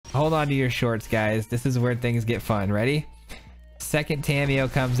hold on to your shorts, guys. This is where things get fun. Ready? Second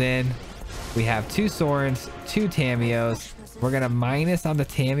Tamiyo comes in. We have 2 Sorens, 2 Tamiyos. We're gonna minus on the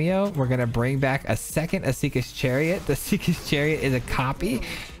Tamiyo. We're gonna bring back a second Asika's Chariot. The Asika's Chariot is a copy,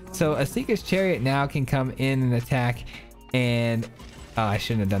 so Asika's Chariot now can come in and attack. And oh, I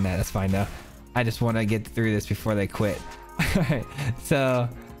shouldn't have done that. That's fine though. I just want to get through this before they quit. All right, so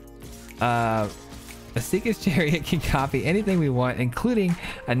Asika's Chariot can copy anything we want, including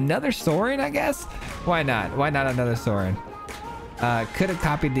another Soren, I guess. Why not? Why not another Soren? Could have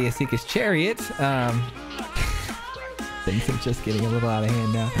copied the Asika's Chariot. Things are just getting a little out of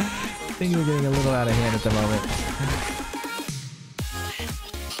hand now. Things are getting a little out of hand at the moment.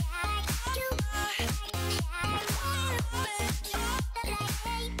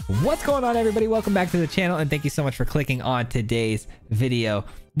 What's going on, everybody? Welcome back to the channel, and thank you so much for clicking on today's video.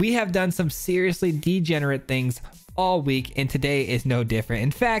 We have done some seriously degenerate things all week, and today is no different.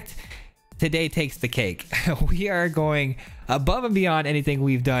 In fact, today takes the cake. We are going above and beyond anything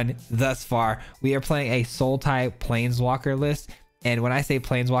we've done thus far. We are playing a Sultai Planeswalker list. And when I say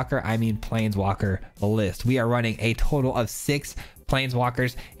Planeswalker, I mean Planeswalker list. We are running a total of 6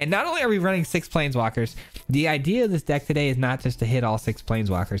 Planeswalkers. And not only are we running 6 Planeswalkers, the idea of this deck today is not just to hit all 6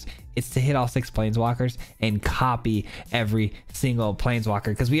 Planeswalkers. It's to hit all 6 Planeswalkers and copy every single Planeswalker.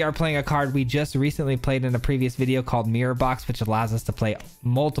 Because we are playing a card we just recently played in a previous video called Mirror Box, which allows us to play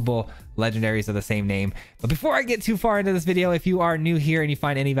multiple legendaries of the same name. But before I get too far into this video, if you are new here and you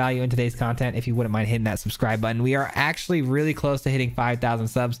find any value in today's content, if you wouldn't mind hitting that subscribe button. We are actually really close to hitting 5,000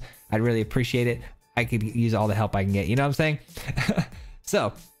 subs. I'd really appreciate it. I could use all the help I can get, you know what I'm saying?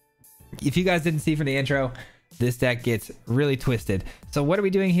 So if you guys didn't see from the intro, this deck gets really twisted. So what are we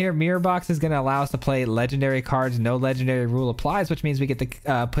doing here? Mirror Box is going to allow us to play legendary cards. No legendary rule applies, which means we get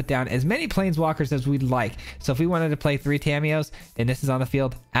to put down as many Planeswalkers as we'd like. So if we wanted to play 3 Tamiyos and this is on the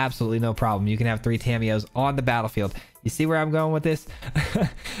field, absolutely no problem. You can have 3 Tamiyos on the battlefield. You see where I'm going with this?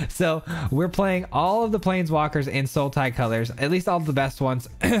 So we're playing all of the Planeswalkers in Sultai colors, at least all of the best ones,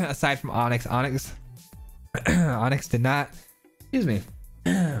 aside from Onyx. Onyx did not, excuse me.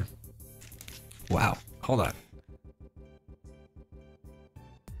 Wow, hold on.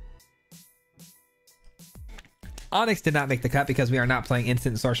 Onyx did not make the cut because we are not playing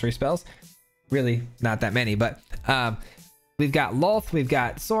instant sorcery spells. Really, not that many, but we've got Lolth, we've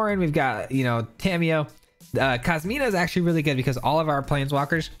got Soren, we've got, you know, Tamiyo. Cosmina is actually really good because all of our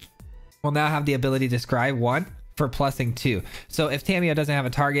Planeswalkers will now have the ability to scry 1 for plussing 2. So if Tamiyo doesn't have a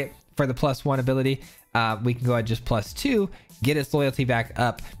target for the +1 ability, we can go ahead just +2, get its loyalty back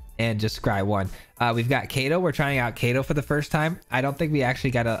up, and just scry 1. We've got Kato. We're trying out Kato for the first time. I don't think we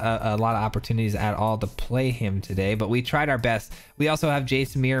actually got a lot of opportunities at all to play him today, but we tried our best. We also have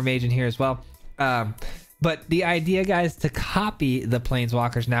Jason Mirror Mage in here as well. But the idea, guys, to copy the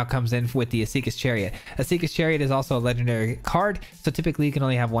Planeswalkers now comes in with the Asika's Chariot. Asika's Chariot is also a legendary card, so typically you can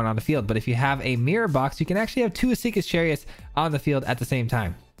only have 1 on the field. But if you have a Mirror Box, you can actually have 2 Asika's Chariots on the field at the same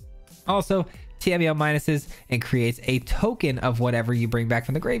time. Also, Tamiyo minuses and creates a token of whatever you bring back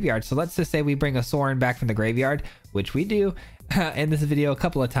from the graveyard. So let's just say we bring a Soren back from the graveyard, which we do in this video a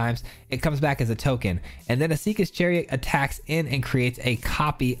couple of times. It comes back as a token, and then Asika's Chariot attacks in and creates a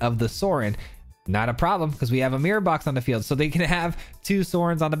copy of the Soren. Not a problem, because we have a Mirror Box on the field, so they can have 2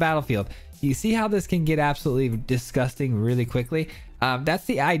 Sorens on the battlefield. You see how this can get absolutely disgusting really quickly? That's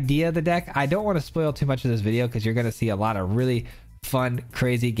the idea of the deck. I don't want to spoil too much of this video because you're going to see a lot of really fun,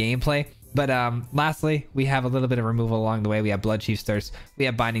 crazy gameplay. But lastly, we have a little bit of removal along the way. We have Blood Chief's Thirst, we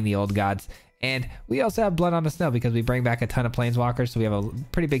have Binding the Old Gods, and we also have Blood on the Snow because we bring back a ton of Planeswalkers, so we have a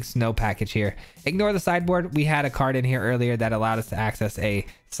pretty big snow package here. Ignore the sideboard. We had a card in here earlier that allowed us to access a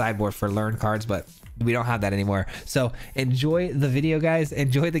sideboard for learn cards, but we don't have that anymore. So enjoy the video, guys.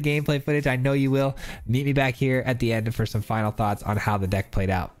 Enjoy the gameplay footage. I know you will. Meet me back here at the end for some final thoughts on how the deck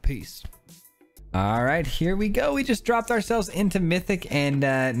played out. Peace. All right, here we go. We just dropped ourselves into Mythic, and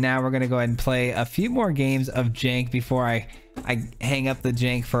now we're going to go ahead and play a few more games of jank before I hang up the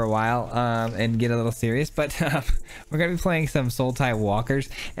jank for a while and get a little serious. But we're going to be playing some Sultai Walkers,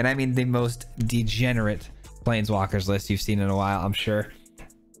 and I mean the most degenerate Planeswalkers list you've seen in a while, I'm sure.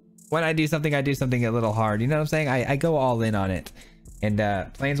 When I do something a little hard. You know what I'm saying? I go all in on it. And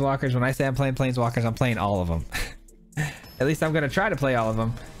Planeswalkers, when I say I'm playing Planeswalkers, I'm playing all of them. At least I'm going to try to play all of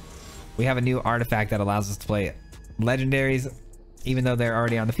them. We have a new artifact that allows us to play legendaries, even though they're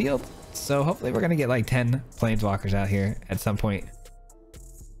already on the field. So hopefully we're going to get like 10 Planeswalkers out here at some point.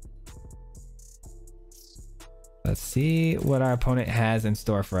 Let's see what our opponent has in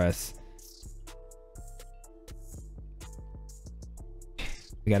store for us.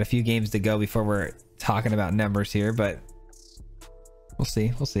 We got a few games to go before we're talking about numbers here, but We'll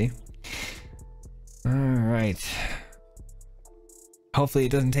see. We'll see. All right. Hopefully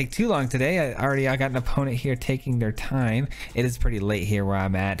it doesn't take too long today. I got an opponent here taking their time. It is pretty late here where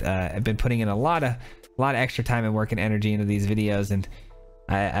I'm at. I've been putting in a lot of extra time and work and energy into these videos, and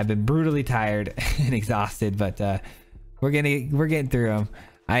I've been brutally tired and exhausted, but we're getting through them.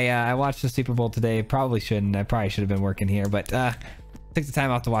 I watched the Super Bowl today. Probably shouldn't. I probably should have been working here, but took the time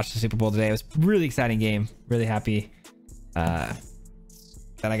off to watch the Super Bowl today. It was a really exciting game. Really happy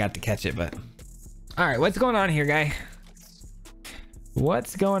that I got to catch it. But all right, what's going on here, guy?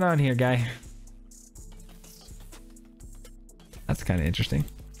 What's going on here, guy? That's kind of interesting.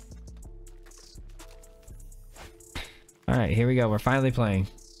 All right, here we go. We're finally playing.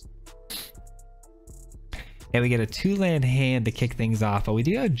 And we get a 2-land hand to kick things off, but we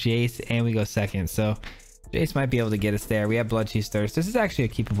do have Jace and we go second. So Jace might be able to get us there. We have Bloodchief's Thirst. This is actually a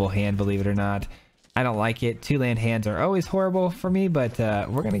keepable hand, believe it or not. I don't like it. 2-land hands are always horrible for me, but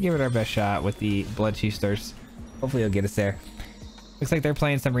we're going to give it our best shot with the Bloodchief's Thirst. Hopefully it'll get us there. Looks like they're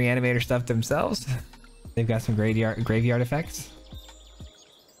playing some Reanimator stuff themselves. They've got some graveyard effects.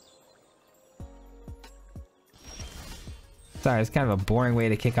 Sorry, it's kind of a boring way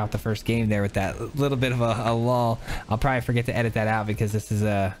to kick off the first game there with that little bit of a lull. I'll probably forget to edit that out because this is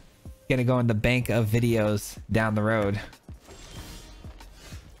gonna go in the bank of videos down the road.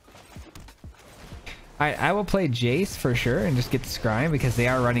 I will play Jace for sure and just get the Scrying because they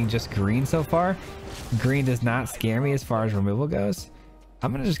are running just green so far. Green does not scare me as far as removal goes.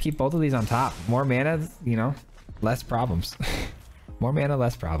 I'm gonna just keep both of these on top. More mana, you know, less problems. More mana,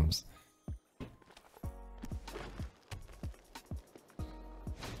 less problems.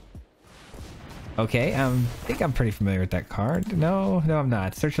 Okay, I think I'm pretty familiar with that card. No, I'm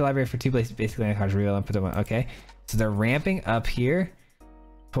not. Search your library for 2 basic land cards, reveal and put them on. Okay, so they're ramping up here.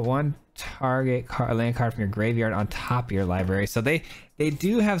 Put 1 target land card from your graveyard on top of your library. So they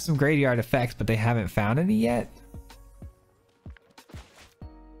do have some graveyard effects, but they haven't found any yet.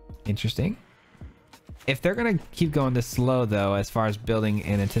 Interesting. If they're gonna keep going this slow though, as far as building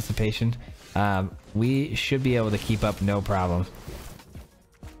in anticipation, we should be able to keep up no problem.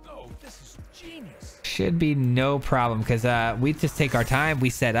 Should be no problem because we just take our time, we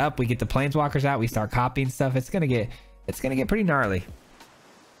set up, we get the planeswalkers out, we start copying stuff. It's gonna get pretty gnarly.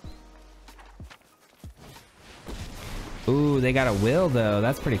 Ooh, they got a will though.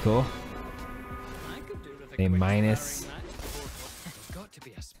 That's pretty cool. They minus.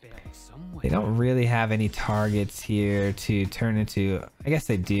 They don't really have any targets here to turn into. I guess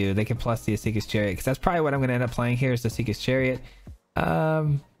they do. They can plus the Seeker's Chariot because that's probably what I'm gonna end up playing here is the Seeker's Chariot.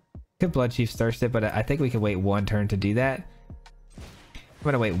 Could Bloodchief's Thirst it, but I think we can wait 1 turn to do that. I'm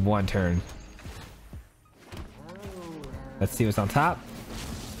gonna wait 1 turn. Let's see what's on top.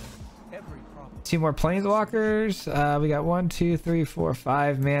 2 more planeswalkers. We got 1, 2, 3, 4,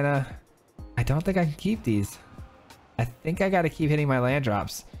 5 mana. I don't think I can keep these. I think I gotta keep hitting my land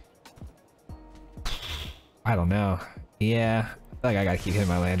drops. I don't know. Yeah, I feel like I gotta keep hitting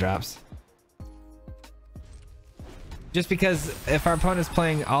my land drops. Just because if our opponent's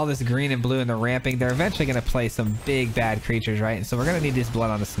playing all this green and blue and they're ramping, they're eventually going to play some big bad creatures, right? And so we're going to need this Blood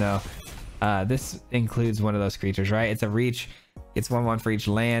on the Snow. This includes one of those creatures, right? It's a reach. It's 1/1 for each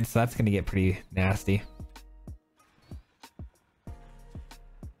land, so that's going to get pretty nasty.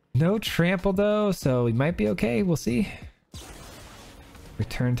 No trample though, so we might be okay. We'll see.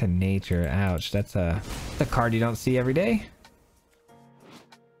 Return to nature. Ouch. That's a card you don't see every day.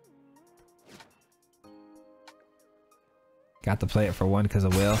 Got to play it for 1 because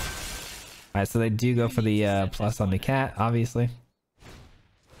of will. Alright, so they do go for the plus on the cat, obviously.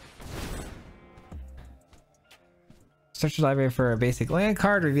 Search your library for a basic land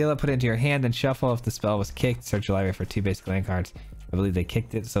card, reveal it, put it into your hand, then shuffle. If the spell was kicked, search your library for 2 basic land cards. I believe they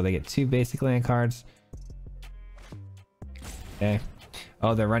kicked it, so they get 2 basic land cards. Okay.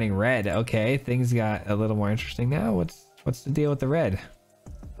 Oh, they're running red. Okay, things got a little more interesting now. What's the deal with the red?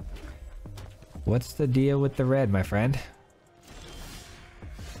 What's the deal with the red, my friend?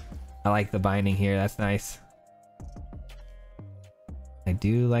 I like the binding here. That's nice. I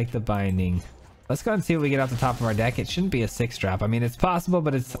do like the binding. Let's go and see what we get off the top of our deck. It shouldn't be a 6-drop. I mean, it's possible,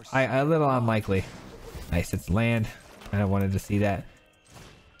 but it's a little unlikely. Nice, it's land. I wanted to see that.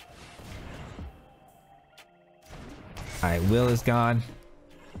 Alright, will is gone.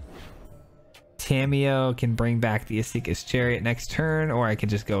 Tamio can bring back the Seeker's Chariot next turn, or I can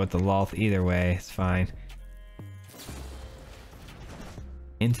just go with the Lulth. Either way, it's fine.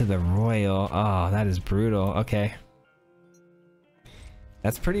 Into the Royal. Oh, that is brutal. Okay.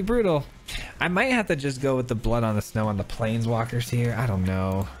 That's pretty brutal. I might have to just go with the Blood on the Snow on the Planeswalkers here. I don't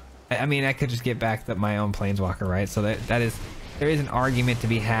know. I mean, I could just get back my own Planeswalker, right? So that there is an argument to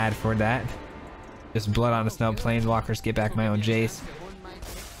be had for that. Just blood on the snow, planeswalkers, get back my own Jace.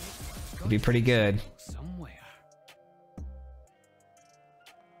 It'd be pretty good.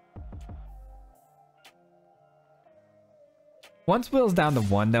 Once Will's down to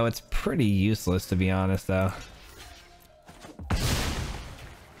 1 though, it's pretty useless to be honest though.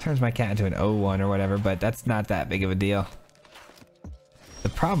 Turns my cat into an 0-1 or whatever, but that's not that big of a deal. The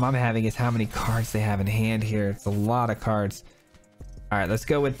problem I'm having is how many cards they have in hand here. It's a lot of cards. All right, let's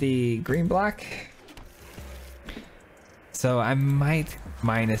go with the green black. So I might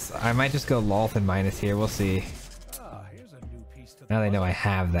just go Lolth and minus here. We'll see. Now they know I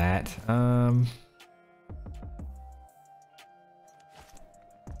have that.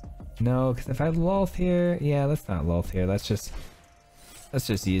 No, because if I Lolth here, yeah, let's not Lolth here. Let's just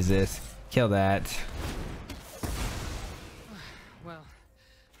use this. Kill that. Well,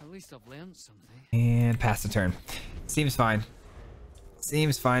 at least I've learned something. And pass the turn. Seems fine.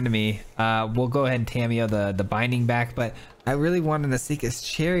 Seems fine to me. We'll go ahead and Tameo the binding back, but I really wanted to seek his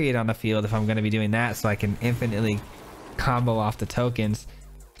chariot on the field if I'm going to be doing that, so I can infinitely combo off the tokens.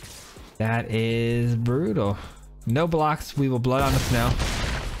 That is brutal. No blocks. We will blood on the snow.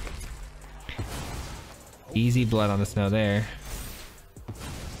 Easy blood on the snow there.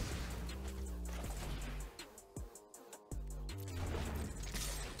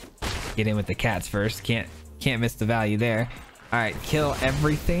 Get in with the cats first. Can't miss the value there. All right, kill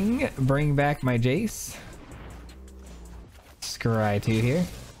everything. Bring back my Jace. Scry 2 here.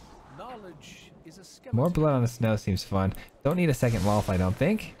 More blood on the snow seems fun. Don't need a second Lolth, I don't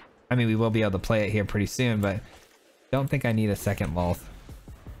think. I mean, we will be able to play it here pretty soon, but don't think I need a second Lolth.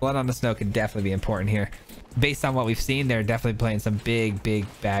 Blood on the snow could definitely be important here. Based on what we've seen, they're definitely playing some big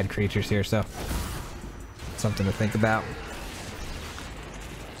bad creatures here, so something to think about.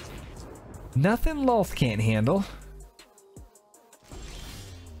 Nothing Lolth can't handle.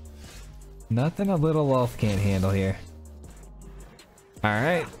 Nothing a little Lolth can't handle here.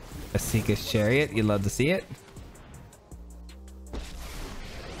 Alright. Asika's Chariot. You love to see it.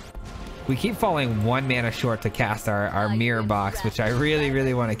 We keep falling 1 mana short to cast our mirror box, which I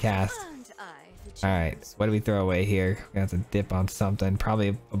really want to cast. Alright, what do we throw away here? We have to dip on something.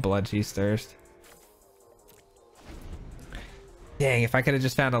 Probably a Blood Chief's Thirst. Dang, if I could have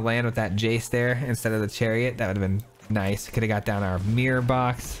just found a land with that Jace there instead of the Chariot, that would have been nice. Could have got down our mirror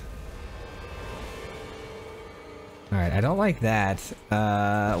box. Alright, I don't like that.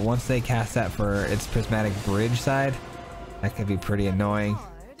 Once they cast that for its Prismatic Bridge side, that could be pretty annoying.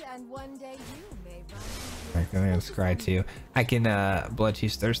 Alright, I'm gonna scry 2. I can Blood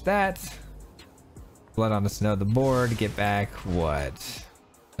Chief's Thirst that. Blood on the snow the board. Get back what?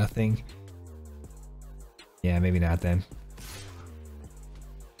 Nothing? Yeah, maybe not then.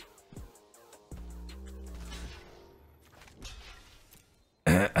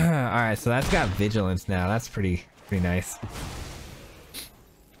 Alright, so that's got Vigilance now. That's pretty nice.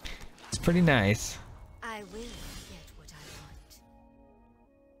 It's pretty nice. I will get what I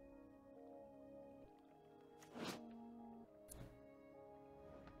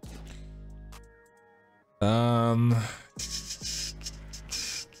want.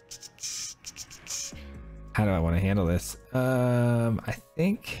 How do I want to handle this? I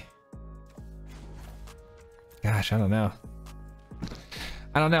think, gosh, I don't know.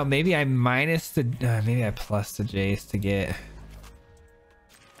 Maybe I minus the maybe I plus the Jace to get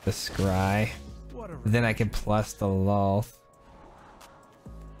the Scry. Then I can plus the Lolth.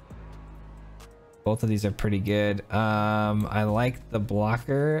 Both of these are pretty good. I like the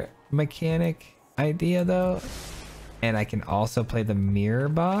blocker mechanic idea though, and I can also play the mirror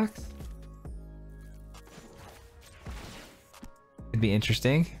box. Could be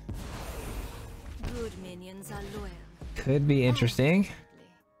interesting. Good minions are loyal. Could be interesting.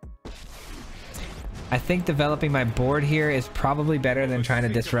 I think developing my board here is probably better than trying to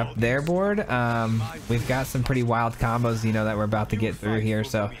disrupt their board. We've got some pretty wild combos, you know, that we're about to get through here.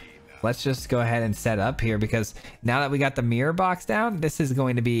 So let's just go ahead and set up here, because now that we got the mirror box down, this is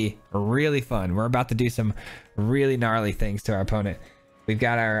going to be really fun. We're about to do some really gnarly things to our opponent. We've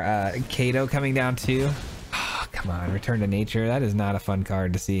got our Kato coming down too. Oh, come on, Return to Nature. That is not a fun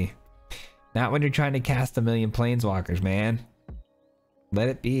card to see. Not when you're trying to cast 1,000,000 planeswalkers, man. Let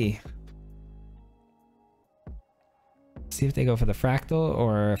it be. See if they go for the Fractal,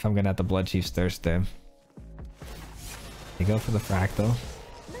 or if I'm gonna have the Blood Chief's Thirst them. They go for the Fractal.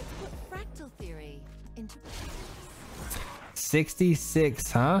 Let's put fractal theory into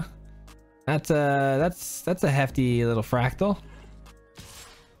 66, huh? That's a hefty little Fractal.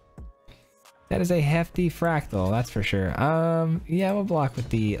 That is a hefty Fractal, that's for sure. Yeah, we'll block with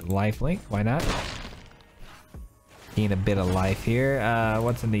the lifelink. Why not? Gain a bit of life here.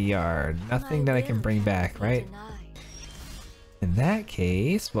 What's in the yard? Nothing that I can bring back, right? In that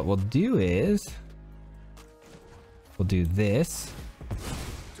case, what we'll do is we'll do this.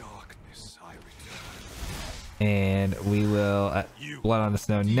 And we will Blood on the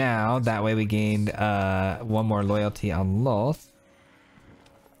Snow now. That way we gained one more loyalty on Lulth.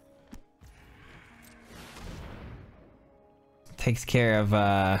 Takes care of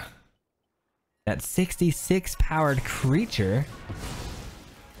that 66 powered creature.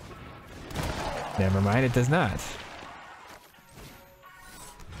 Never mind, it does not.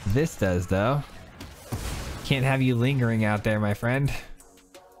 This does though. Can't have you lingering out there, my friend.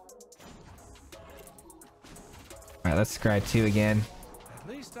 Alright, let's scry 2 again. At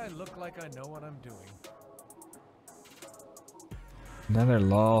least I look like I know what I'm doing. Another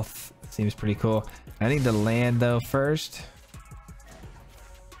Lulth. Seems pretty cool. I need to land though first.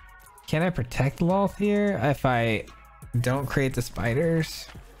 Can I protect Lulth here if I don't create the spiders?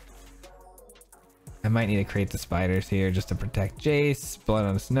 I might need to create the spiders here just to protect Jace. Blood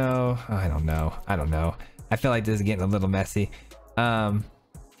on the Snow. Oh, I don't know. I don't know. I feel like this is getting a little messy. Yeah,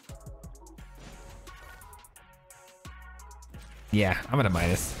 I'm gonna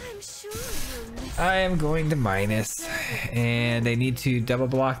minus. I am going to minus. And they need to double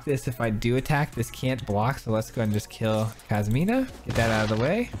block this if I do attack. This can't block, so let's go ahead and just kill Kazmina. Get that out of the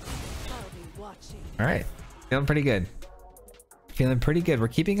way. Alright, feeling pretty good. Feeling pretty good. We're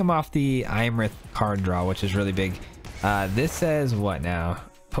keeping him off the Imrith card draw, which is really big. This says what now?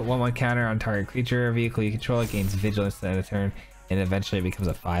 Put 1/1 counter on target creature or vehicle you control. It gains vigilance at the end of turn, and eventually it becomes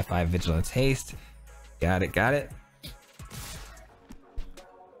a 5/5 vigilance haste. Got it, got it.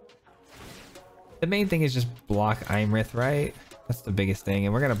 The main thing is just block Imrith, right? That's the biggest thing,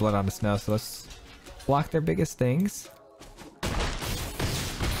 and we're gonna Blood on the Snow, so let's block their biggest things.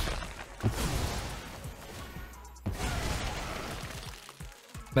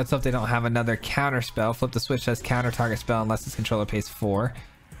 Let's hope they don't have another counter spell. Flip the switch says counter target spell unless its controller pays 4.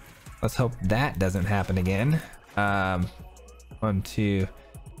 Let's hope that doesn't happen again. 1, 2.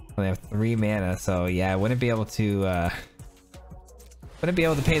 Only have 3 mana, so yeah, I wouldn't be able to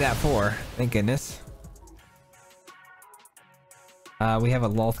pay that 4. Thank goodness. We have a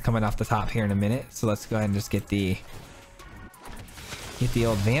Lulth coming off the top here in a minute, so let's go ahead and just get the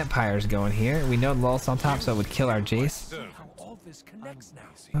old vampires going here. We know Lulth's on top, so it would kill our Jace.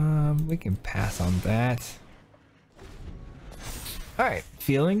 We can pass on that. Alright,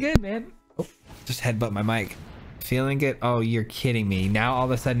 feeling good, man. Oh, just headbutt my mic. Feeling good. Oh, you're kidding me. Now all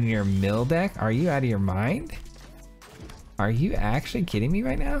of a sudden you're mill deck? Are you out of your mind? Are you actually kidding me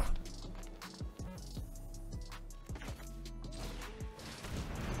right now?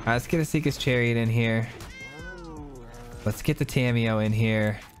 Alright, let's get a Seeker's Chariot in here. Let's get the Tamiyo in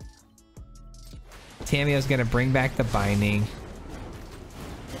here. Tamiyo's gonna bring back the binding.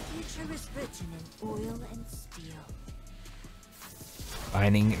 The future is written in oil and steel.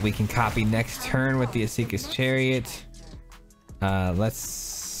 Binding we can copy next turn with the Seeker's Chariot.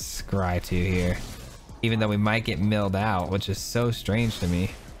 Let's scry 2 here. Even though we might get milled out, which is so strange to me.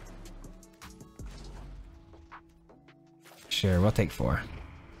 Sure, we'll take 4.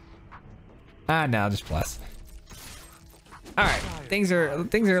 No, just plus. Alright, things are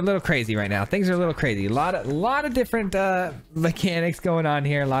a little crazy right now. Things are a little crazy. A lot of different mechanics going on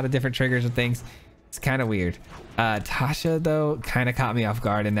here, a lot of different triggers and things. It's kind of weird. Tasha though kind of caught me off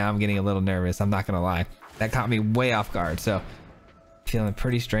guard, and now I'm getting a little nervous. I'm not gonna lie. That caught me way off guard, so feeling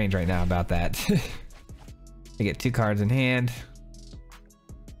pretty strange right now about that. They get 2 cards in hand.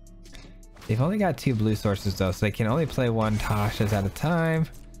 They've only got 2 blue sources though, so they can only play 1 Tasha's at a time.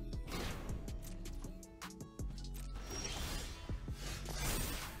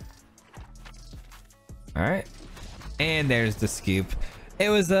 All right, and there's the scoop. It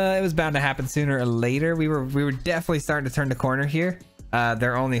was bound to happen sooner or later. We were definitely starting to turn the corner here.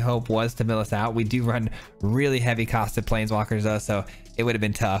 Their only hope was to mill us out. We do run really heavy costed planeswalkers though, so it would have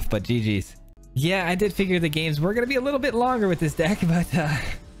been tough, but GG's. Yeah, I did figure the games were gonna be a little bit longer with this deck, but I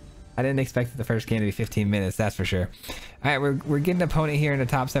didn't expect the first game to be 15 minutes, that's for sure. All right, we're getting an opponent here in the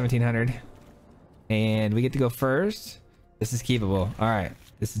top 1700, and we get to go first. This is keepable. All right,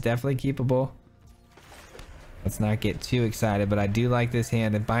 this is definitely keepable. Let's not get too excited, but I do like this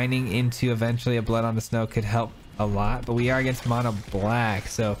hand. And binding into eventually a Blood on the Snow could help a lot, but we are against mono black,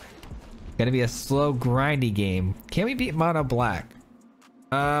 so gonna be a slow grindy game. Can we beat mono black?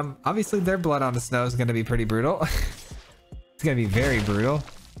 Obviously their Blood on the Snow is gonna be pretty brutal. It's gonna be very brutal,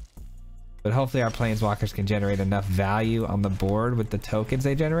 but hopefully our planeswalkers can generate enough value on the board with the tokens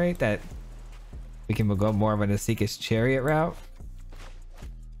they generate that we can go more of an Seeker's Chariot route.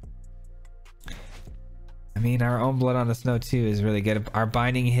 I mean, our own Blood on the Snow too is really good. Our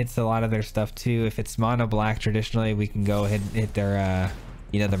binding hits a lot of their stuff too. If it's mono black traditionally, we can go ahead and hit their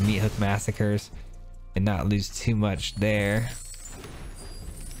you know, their meat hook massacres and not lose too much there.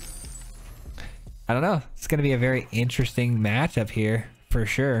 I don't know. It's going to be a very interesting matchup here for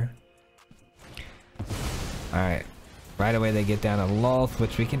sure. All right. Right away they get down a Lulth,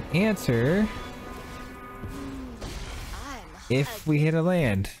 which we can answer if we hit a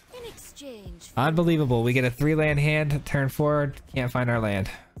land. Unbelievable. We get a 3-land hand, turn forward, can't find our land.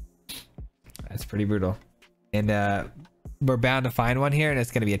 That's pretty brutal. And we're bound to find one here, and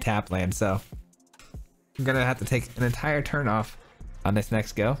it's going to be a tap land, so I'm going to have to take an entire turn off on this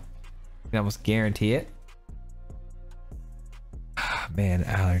next go. I can almost guarantee it. Man,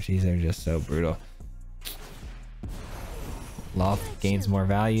 allergies are just so brutal. Lulth gains more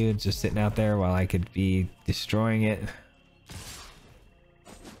value just sitting out there while I could be destroying it.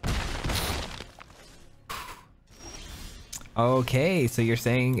 Okay, so you're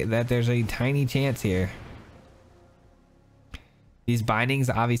saying that there's a tiny chance here. These bindings,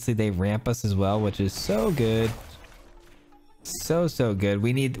 obviously they ramp us as well, which is so good. So good.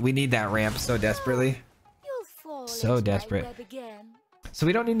 We need that ramp so desperately. So desperate. So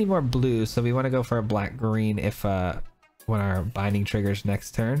we don't need any more blue, so we want to go for a black green if when our binding triggers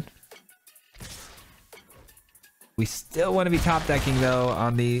next turn. We still want to be top decking though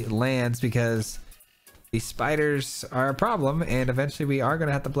on the lands because these spiders are a problem, and eventually we are going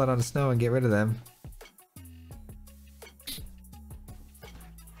to have to Blood on the Snow and get rid of them.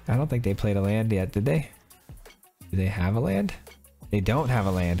 I don't think they played a land yet, did they? Do they have a land? They don't have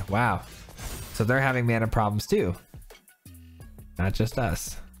a land. Wow. So they're having mana problems too. Not just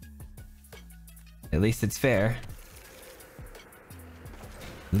us. At least it's fair.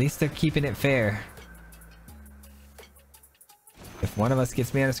 At least they're keeping it fair. If one of us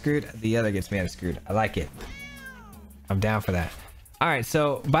gets mana screwed, the other gets mana screwed. I like it. I'm down for that. All right,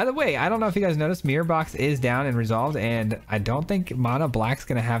 so by the way, I don't know if you guys noticed, Mirror Box is down and resolved, and I don't think Mono Black's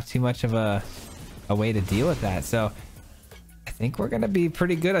gonna have too much of a way to deal with that. So I think we're gonna be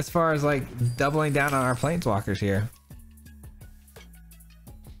pretty good as far as like doubling down on our planeswalkers here.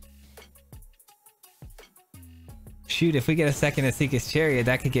 Shoot, if we get a second Asika's Chariot,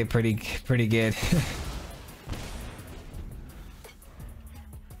 that could get pretty good.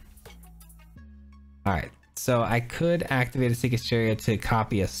 All right, so I could activate Asika's Chariot to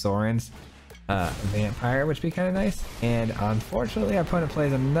copy a Sorin's Vampire, which would be kind of nice. And unfortunately, our opponent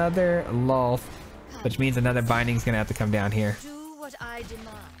plays another Lulth, which means another binding's gonna have to come down here. Do what I demand.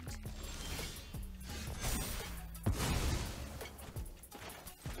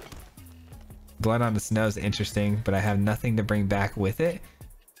 Blood on the Snow is interesting, but I have nothing to bring back with it.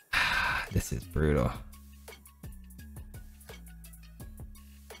 This is brutal.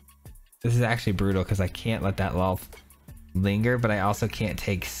 This is actually brutal because I can't let that Lulth linger, but I also can't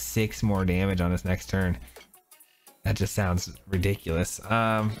take 6 more damage on this next turn. That just sounds ridiculous.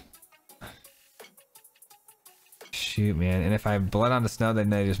 Shoot, man. And if I Blood on the Snow,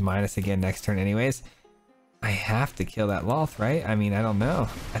 then they just minus again next turn anyways. I have to kill that Lulth, right? I mean, I don't know.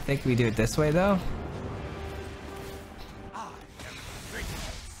 I think we do it this way, though.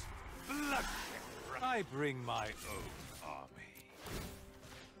 I bring my own army.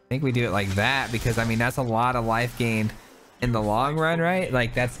 I think we do it like that because, I mean, that's a lot of life gain in the long run, right?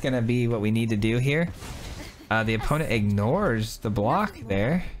 Like, that's going to be what we need to do here. The opponent ignores the block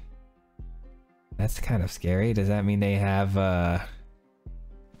there. That's kind of scary. Does that mean they have...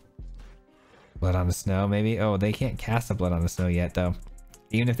 Blood on the Snow, maybe? Oh, they can't cast a Blood on the Snow yet, though.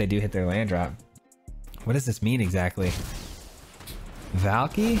 Even if they do hit their land drop. What does this mean exactly?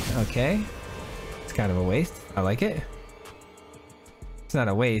 Valky? Okay. It's kind of a waste. I like it. It's not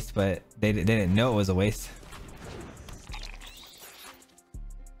a waste, but they didn't know it was a waste.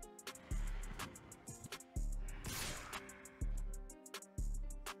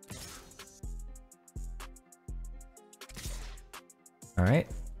 All right.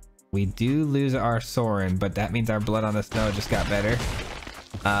 We do lose our Sorin, but that means our Blood on the Snow just got better.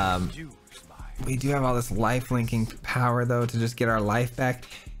 We do have all this life linking power though to just get our life back.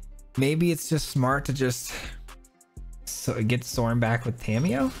 Maybe it's just smart to just get Sorin back with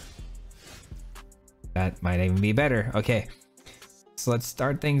Tamiyo. That might even be better. Okay, so let's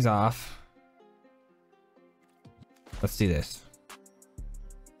start things off. Let's do this.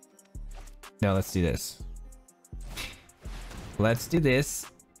 No, let's do this. Let's do this.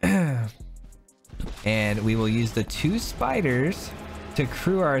 And we will use the 2 spiders to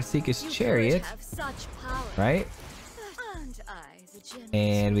crew our Asika's Chariot, right?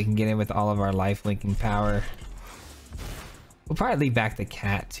 And we can get in with all of our life linking power. We'll probably leave back the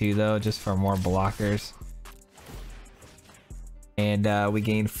cat too, though, just for more blockers. And we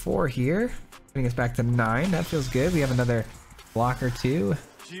gain 4 here, putting us back to 9. That feels good. We have another blocker too.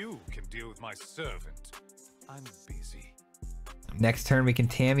 You can deal with my servant. I'm busy. Next turn we can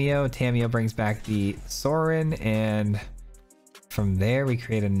Tamio. Tamio brings back the Sorin, and from there we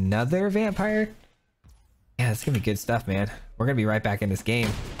create another vampire. Yeah, it's gonna be good stuff, man. We're gonna be right back in this game.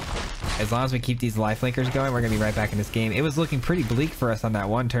 As long as we keep these lifelinkers going, we're gonna be right back in this game. It was looking pretty bleak for us on that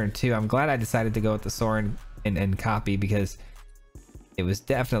one turn too. I'm glad I decided to go with the Sorin and copy, because it was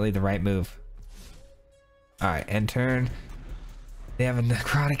definitely the right move. All right, end turn. They have a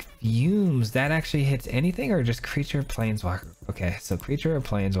necrotic fumes. That actually hits anything or just creature or planeswalker? Okay, so creature or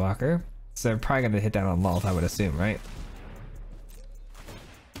planeswalker. So they're probably gonna hit that on Lulth, I would assume, right?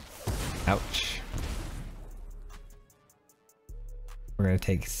 Ouch. We're gonna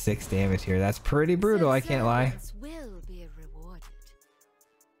take 6 damage here. That's pretty brutal, I can't lie. Will be rewarded.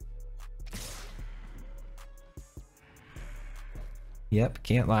 Yep,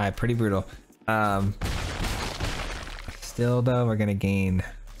 can't lie, pretty brutal. Still though, we're gonna gain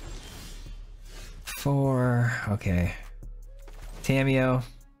 4. Okay. Tamio.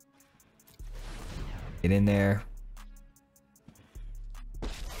 Get in there.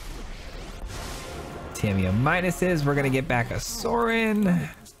 Tamio minuses. We're gonna get back a Sorin.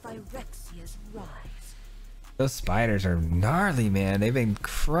 Phyrexia's rise. Those spiders are gnarly, man. They've been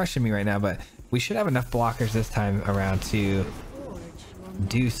crushing me right now, but we should have enough blockers this time around to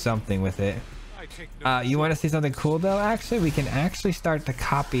do something with it. You want to see something cool though? Actually, we can actually start to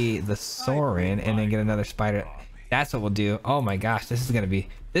copy the Sorin and then get another spider. That's what we'll do. Oh my gosh, this is gonna be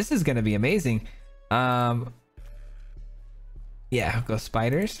amazing. Yeah, go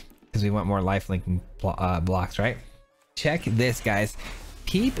spiders because we want more lifelinking blocks, right? Check this, guys.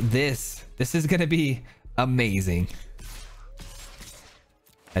 Keep this. This is gonna be amazing.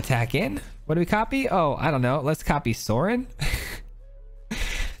 Attack in. What do we copy? Oh, I don't know. Let's copy Sorin.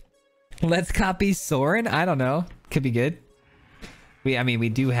 Let's copy Sorin. I don't know. Could be good. I mean, we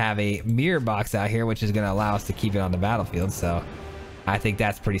do have a mirror box out here, which is going to allow us to keep it on the battlefield. So I think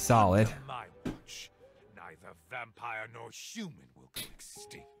that's pretty solid. My watch, neither vampire nor human will go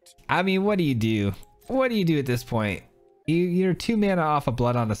extinct. I mean, what do you do? What do you do at this point? You're 2 mana off of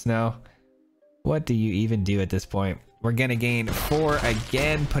Blood on the Snow. What do you even do at this point? We're going to gain 4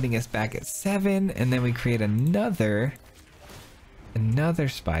 again, putting us back at 7. And then we create another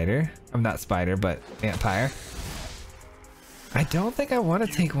spider. I'm not spider, but vampire. I don't think I want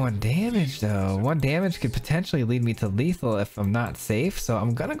to take 1 damage though. 1 damage could potentially lead me to lethal if I'm not safe. So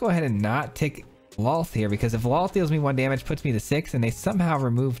I'm gonna go ahead and not take Lulth here, because if Lulth deals me 1 damage, puts me to 6, and they somehow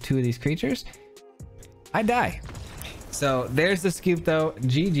remove 2 of these creatures, I die. So there's the scoop though.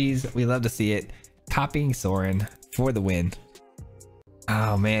 GG's, we love to see it. Copying Sorin for the win.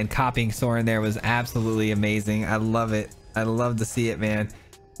 Oh man, copying Sorin there was absolutely amazing. I love it. I love to see it, man.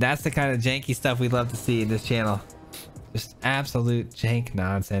 That's the kind of janky stuff we love to see in this channel. Just absolute jank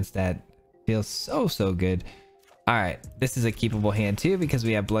nonsense that feels so good. All right, this is a keepable hand too, because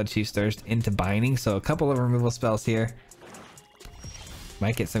we have Bloodchief's Thirst into Binding. So a couple of removal spells here.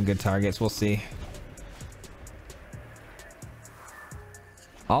 Might get some good targets. We'll see.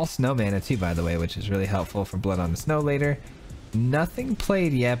 All snow mana too, by the way, which is really helpful for Blood on the Snow later. Nothing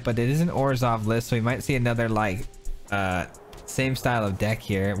played yet, but it is an Orzhov list, so we might see another like same style of deck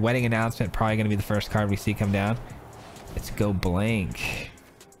here. Wedding Announcement probably going to be the first card we see come down. Let's go blank.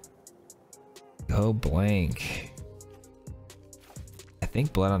 Go blank. I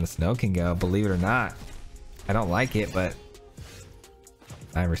think Blood on the Snow can go, believe it or not. I don't like it, but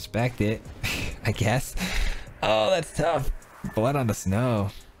I respect it, I guess. Oh, that's tough. Blood on the Snow.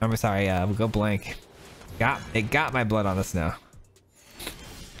 I'm sorry, we'll go blank. It got my Blood on the Snow.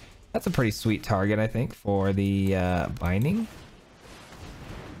 That's a pretty sweet target, I think, for the binding.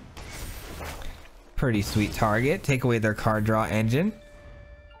 Pretty sweet target. Take away their card draw engine.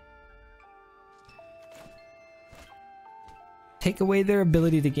 Take away their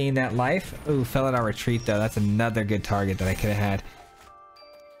ability to gain that life. Ooh, fell at our retreat though. That's another good target that I could have had.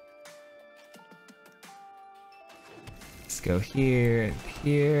 Let's go here and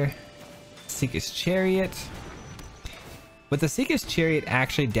here. Seeker's Chariot. With the Seeker's Chariot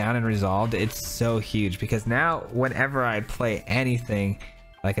actually down and resolved, it's so huge, because now whenever I play anything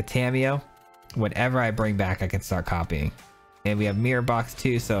like a Tamio, whatever I bring back, I can start copying. And we have Mirror Box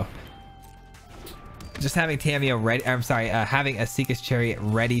too, so just having Tamio ready, I'm sorry, having a Seeker's Chariot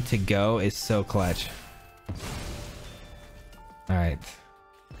ready to go is so clutch. All right,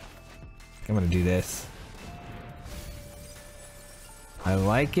 I'm gonna do this. I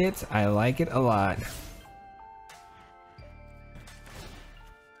like it. I like it a lot.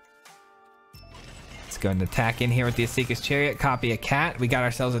 go and attack in here with the Asika's Chariot. Copy a cat. We got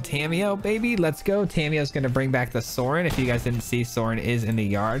ourselves a Tamio, baby. Let's go. Tamio's going to bring back the Sorin. If you guys didn't see, Sorin is in the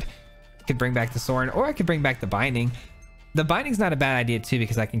yard. I could bring back the Sorin, or I could bring back the Binding. The Binding's not a bad idea too,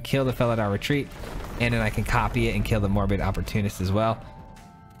 because I can kill the Felidar Retreat, and then I can copy it and kill the Morbid Opportunist as well.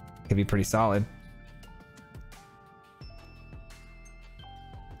 Could be pretty solid.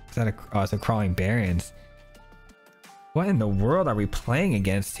 Is that a... Oh, it's a Crawling Barrens. What in the world are we playing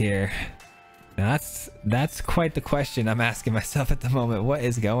against here? Now that's quite the question I'm asking myself at the moment. What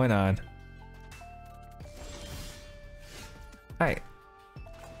is going on? Alright.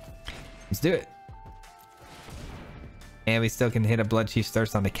 Let's do it. And we still can hit a Bloodchief's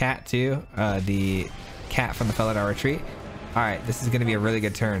Thirst on the cat too. The cat from the Felidar Retreat. Alright, this is going to be a really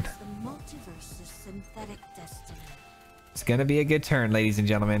good turn. The multiverse's synthetic destiny. It's going to be a good turn, ladies and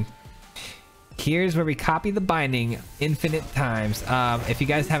gentlemen. Here's where we copy the Binding infinite times. If you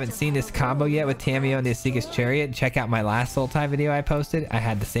guys haven't seen this combo yet with Tamio and the Asika's Chariot, check out my last Sultai video I posted. I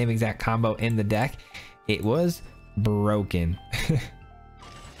had the same exact combo in the deck. It was broken.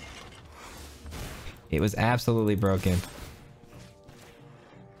 It was absolutely broken.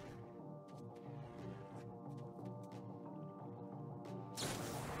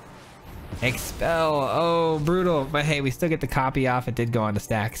 Expel. Oh, brutal. But hey, we still get the copy off. It did go on the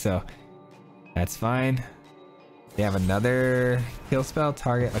stack, so that's fine. They have another kill spell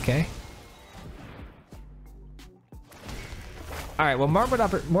target. Okay. All right. Well,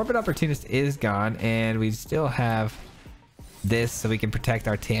 Morbid Opportunist is gone, and we still have this, so we can protect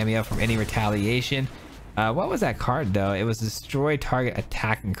our Tamio from any retaliation. What was that card though? It was destroy target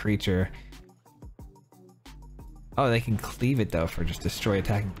attacking creature. Oh, they can cleave it though for just destroy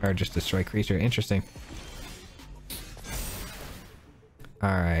attacking, or just destroy creature. Interesting. All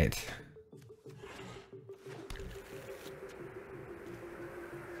right.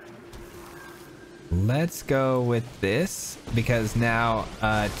 Let's go with this, because now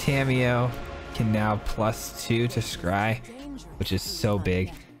Tamio can now +2 to scry, which is so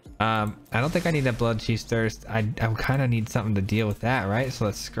big. I don't think I need a Bloodchief's Thirst. I kind of need something to deal with that, right? So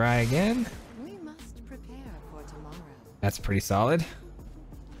let's scry again. We must prepare for tomorrow. That's pretty solid.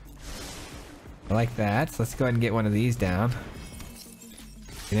 I like that. So let's go ahead and get one of these down.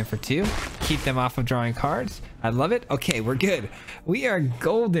 Get in for 2. Keep them off of drawing cards. I love it. Okay, we're good. We are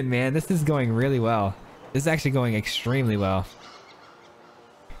golden, man. This is going really well. This is actually going extremely well.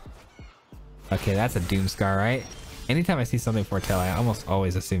 Okay, that's a Doomscar, right? Anytime I see something foretell, I almost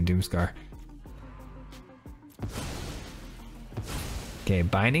always assume Doomscar. Okay,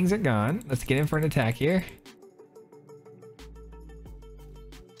 Bindings are gone. Let's get in for an attack here.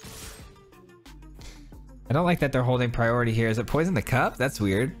 I don't like that they're holding priority here. Is it Poison the Cup? That's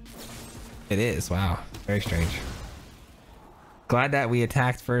weird. It is. Wow. Very strange. Glad that we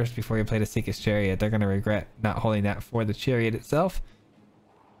attacked first before we played a Asika's Chariot. They're going to regret not holding that for the Chariot itself.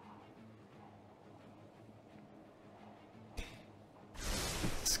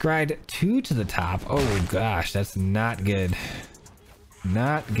 Scried 2 to the top. Oh gosh, that's not good.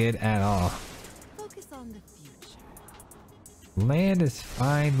 Not good at all. Focus on the future. Land is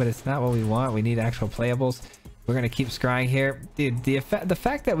fine, but it's not what we want. We need actual playables. We're gonna keep scrying here, dude. The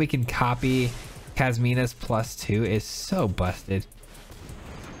fact that we can copy Kasmina's +2 is so busted.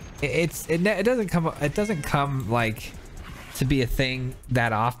 It doesn't come like to be a thing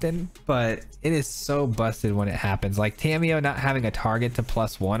that often, but it is so busted when it happens. Like Tamio not having a target to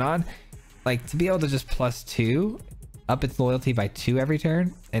 +1 on, like to be able to just +2 up its loyalty by 2 every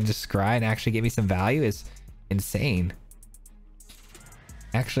turn and just scry and actually give me some value is insane.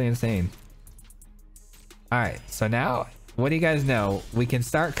 Actually insane. All right, so now what do you guys know? We can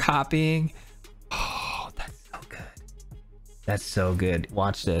start copying. Oh, that's so good. That's so good.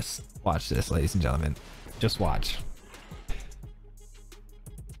 Watch this. Watch this, ladies and gentlemen. Just watch.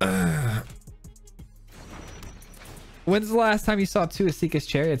 When's the last time you saw 2 Asika's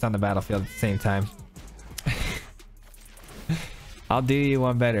Chariots on the battlefield at the same time? I'll do you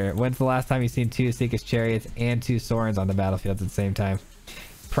one better. When's the last time you've seen 2 Asika's Chariots and 2 Sorins on the battlefield at the same time?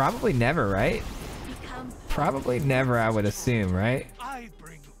 Probably never, right? Probably never, I would assume, right? I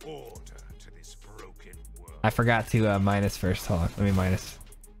bring order to this broken world. I forgot to minus first. Hold on, let me minus.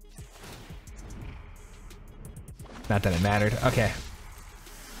 Not that it mattered. Okay.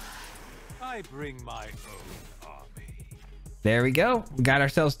 I bring my own army. There we go. We got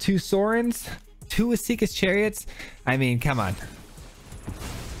ourselves 2 Sorins, 2 Asika's Chariots. I mean, come on.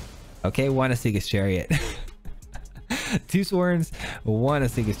 Okay, 1 Asika's Chariot. 2 Sorins, 1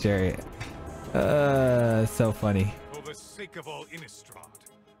 Asika's Chariot. So funny. For the sake of all Innistrad,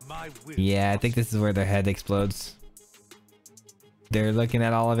 my will. Yeah, I think this is where their head explodes. They're looking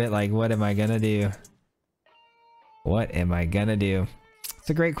at all of it like, what am I gonna do? What am I gonna do? It's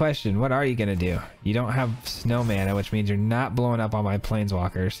a great question. What are you gonna do? You don't have snow mana, which means you're not blowing up all my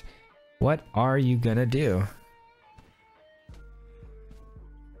planeswalkers. What are you gonna do?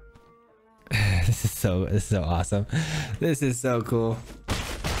 This is so awesome. This is so cool.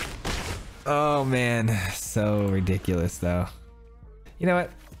 Oh man, so ridiculous though. You know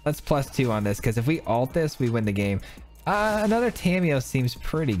what? Let's +2 on this, because if we ult this, we win the game. Another Tamiyo seems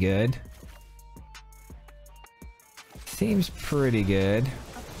pretty good. Seems pretty good.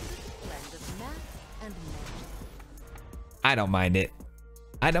 I don't mind it.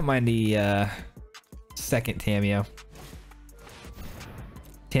 I don't mind the second Tamiyo.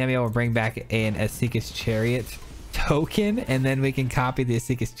 Tamiyo will bring back an Asika's Chariot token, and then we can copy the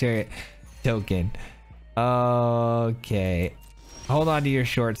Asika's Chariot token. Okay. Hold on to your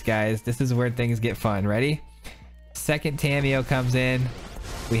shorts, guys. This is where things get fun. Ready? Second Tamiyo comes in.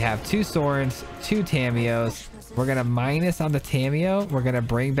 We have 2 Sorens, 2 Tamiyos. We're gonna minus on the Tamiyo. We're gonna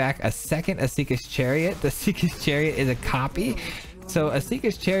bring back a second Asika's Chariot. The Asika's Chariot is a copy. So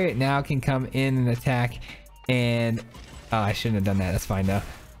Asika's Chariot now can come in and attack. And oh, I shouldn't have done that. That's fine though.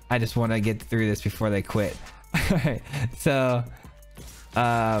 I just want to get through this before they quit. Alright, so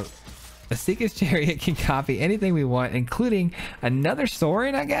Asika's Chariot can copy anything we want, including another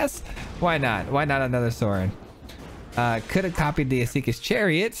Soren, I guess? Why not? Why not another Soren? Could have copied the Asika's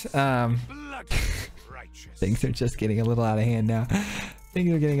Chariot. Things are just getting a little out of hand now.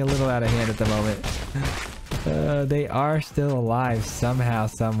 Things are getting a little out of hand at the moment. They are still alive somehow,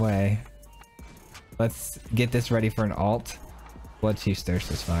 some way. Let's get this ready for an alt. Blood Chief's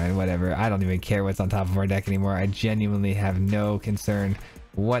Thirst is fine, whatever. I don't even care what's on top of our deck anymore. I genuinely have no concern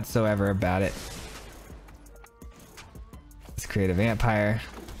whatsoever about it. Let's create a vampire.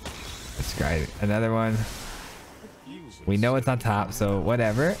 Let's create another one. We know it's on top, so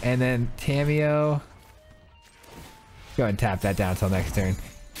whatever. And then Tamiyo. Go ahead and tap that down until next turn.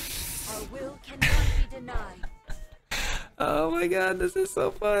 Our will cannot be denied. Oh my god, this is so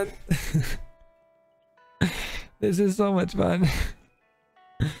fun. This is so much fun.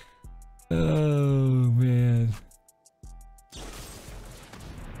 Oh man.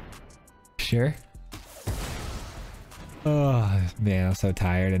 Sure. Oh man, I'm so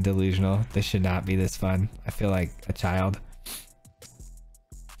tired and delusional. This should not be this fun. I feel like a child.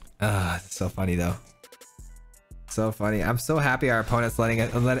 It's so funny though. So funny. I'm so happy our opponent's letting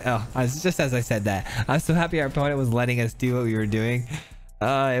us just as I said that, I'm so happy our opponent was letting us do what we were doing.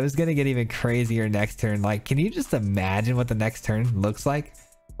 It was gonna get even crazier next turn. Like, can you just imagine what the next turn looks like?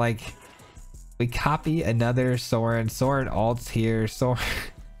 Like, we copy another Soren alts here. Soren.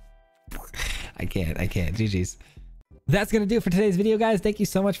 I can't. GG's. That's gonna do it for today's video, guys. Thank you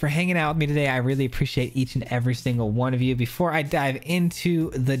so much for hanging out with me today. I really appreciate each and every single one of you. Before I dive into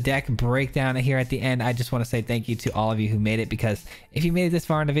the deck breakdown here at the end, I just want to say thank you to all of you who made it, because if you made it this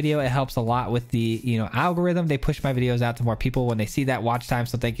far in the video, it helps a lot with the algorithm. They push my videos out to more people when they see that watch time,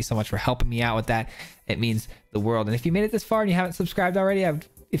 so thank you so much for helping me out with that. It means the world. And if you made it this far and you haven't subscribed already,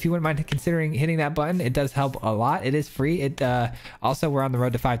 if you wouldn't mind considering hitting that button, it does help a lot. It is free. It also, we're on the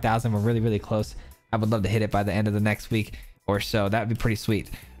road to 5,000. We're really close. I would love to hit it by the end of the next week or so. That would be pretty sweet.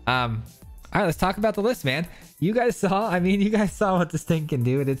 All right, let's talk about the list, man. You guys saw what this thing can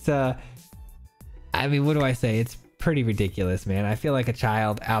do. And it's I mean, what do I say? It's pretty ridiculous, man. I feel like a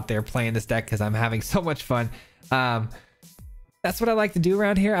child out there playing this deck because I'm having so much fun. That's what I like to do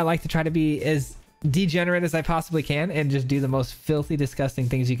around here. I like to try to be as degenerate as I possibly can and just do the most filthy, disgusting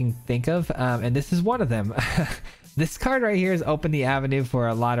things you can think of. And this is one of them. This card right here has opened the avenue for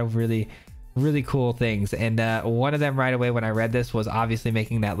a lot of really cool things, and one of them right away when I read this was obviously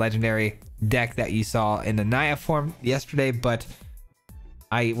making that legendary deck that you saw in the Naya form yesterday. But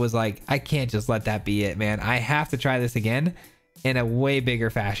I was like, I can't just let that be it, man. I have to try this again in a way bigger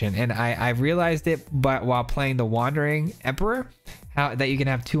fashion. And I realized it, but while playing the Wandering Emperor, how that you can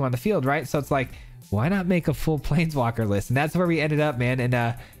have 2 on the field, right? So it's like, why not make a full planeswalker list? And that's where we ended up, man.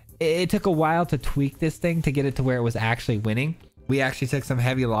 And it took a while to tweak this thing to get it to where it was actually winning. We actually took some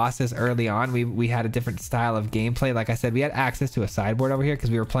heavy losses early on. We had a different style of gameplay. Like I said, we had access to a sideboard over here because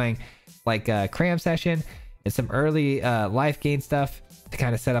we were playing like a cram session and some early life gain stuff to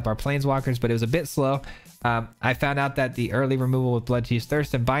kind of set up our planeswalkers, but it was a bit slow. I found out that the early removal with Blood Chief's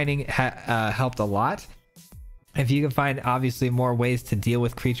Thirst and Binding helped a lot. If you can find obviously more ways to deal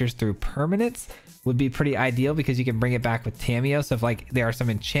with creatures through permanents, would be pretty ideal, because you can bring it back with Tamiyo. So if like there are some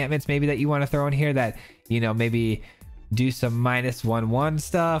enchantments maybe that you want to throw in here that, maybe do some -1/1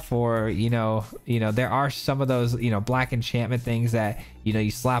 stuff, or there are some of those black enchantment things that you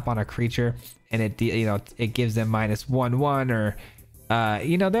slap on a creature and it gives them -1/1, or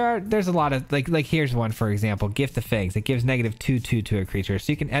You know, there's a lot of like here's one for example, Gift of Fangs. It gives -2/2 to a creature,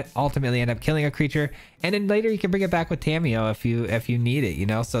 so you can ultimately end up killing a creature, and then later you can bring it back with Tamiyo if you need it, you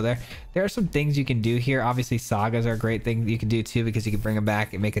know. So there are some things you can do here. Obviously sagas are a great thing you can do too, because you can bring them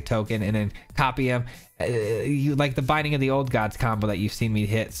back and make a token and then copy them. You like the Binding of the Old Gods combo that you've seen me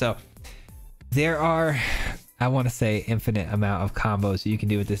hit. So there are, I want to say, infinite amount of combos you can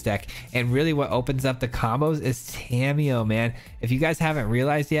do with this deck. And really what opens up the combos is Tamiyo, man. If you guys haven't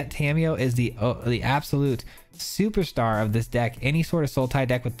realized yet, Tamiyo is the absolute superstar of this deck. Any sort of Sultai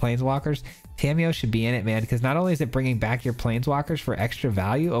deck with planeswalkers, Tamiyo should be in it, man, because not only is it bringing back your planeswalkers for extra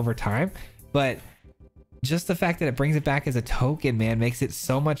value over time, but just the fact that it brings it back as a token, man, makes it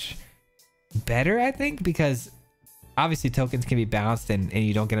so much better, I think, because obviously tokens can be bounced and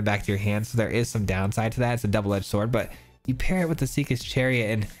you don't get them back to your hand, so there is some downside to that. It's a double-edged sword, but you pair it with the Seeker's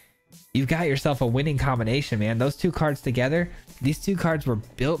Chariot and you've got yourself a winning combination, man. Those two cards together, these two cards were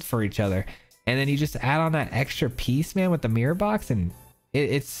built for each other, and then you just add on that extra piece, man, with the mirror box, and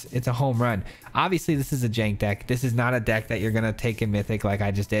it's a home run. Obviously this is a jank deck. This is not a deck that you're gonna take in Mythic like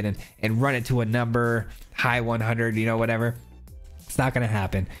I just did and run it to a number high 100, you know, whatever. It's not gonna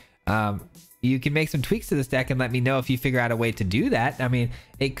happen. You can make some tweaks to this deck and let me know if you figure out a way to do that. I mean,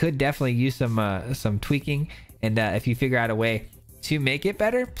 it could definitely use some tweaking, and if you figure out a way to make it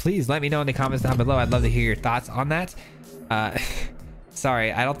better, please let me know in the comments down below. I'd love to hear your thoughts on that.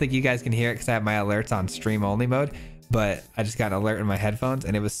 Sorry, I don't think you guys can hear it because I have my alerts on stream only mode, but I just got an alert in my headphones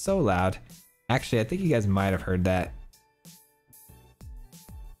and it was so loud. Actually, I think you guys might have heard that.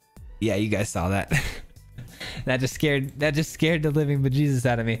 Yeah, you guys saw that. that just scared the living bejesus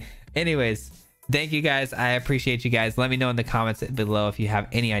out of me. Anyways, thank you guys. I appreciate you guys. Let me know in the comments below if you have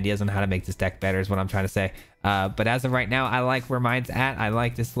any ideas on how to make this deck better, is what I'm trying to say. But as of right now, I like where mine's at. I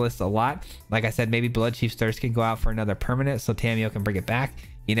like this list a lot. Like I said, maybe Bloodchief's Thirst can go out for another permanent so Tamiyo can bring it back.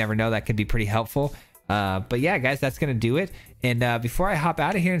 You never know, that could be pretty helpful. But yeah, guys, that's gonna do it. And before I hop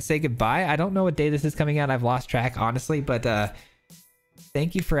out of here and say goodbye, I don't know what day this is coming out. I've lost track, honestly, but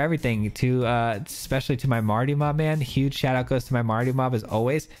thank you for everything, to especially to my Marty Mob, man. Huge shout out goes to my Marty Mob as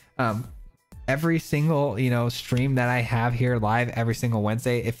always. Every single, you know, stream that I have here live every single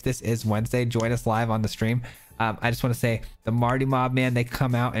Wednesday, if this is Wednesday, join us live on the stream. I just want to say the Marty Mob, man, they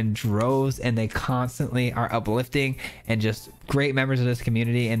come out in droves and they constantly are uplifting and just great members of this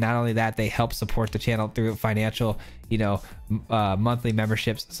community. And not only that, they help support the channel through financial, you know, monthly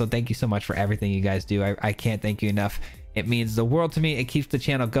memberships. So thank you so much for everything you guys do. I can't thank you enough. It means the world to me. It keeps the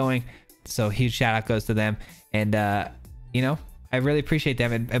channel going. So huge shout out goes to them. And you know, I really appreciate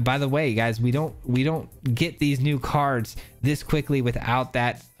them. And by the way, guys, we don't get these new cards this quickly without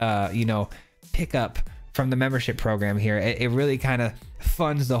that you know, pickup from the membership program here. It really kind of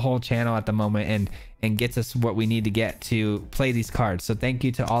funds the whole channel at the moment and gets us what we need to get to play these cards. So thank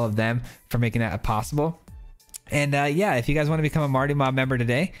you to all of them for making that possible. And yeah, if you guys want to become a Marty Mob member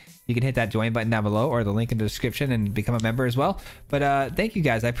today, you can hit that join button down below or the link in the description and become a member as well. But thank you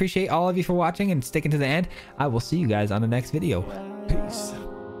guys. I appreciate all of you for watching and sticking to the end. I will see you guys on the next video. Peace.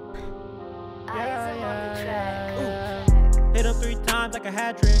 Hit him 3 times like a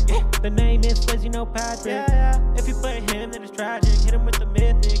hat trick. Yeah. The name is Swayze, no Patrick. Yeah. If you play him, then it's tragic. Hit him with the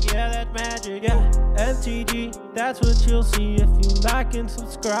Mythic, yeah, that's magic. Yeah, MTG, that's what you'll see if you like and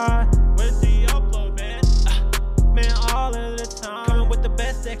subscribe. Where's the upload, man? Man, all of the time. Coming with the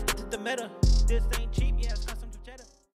best decks, this is the meta. This ain't cheap.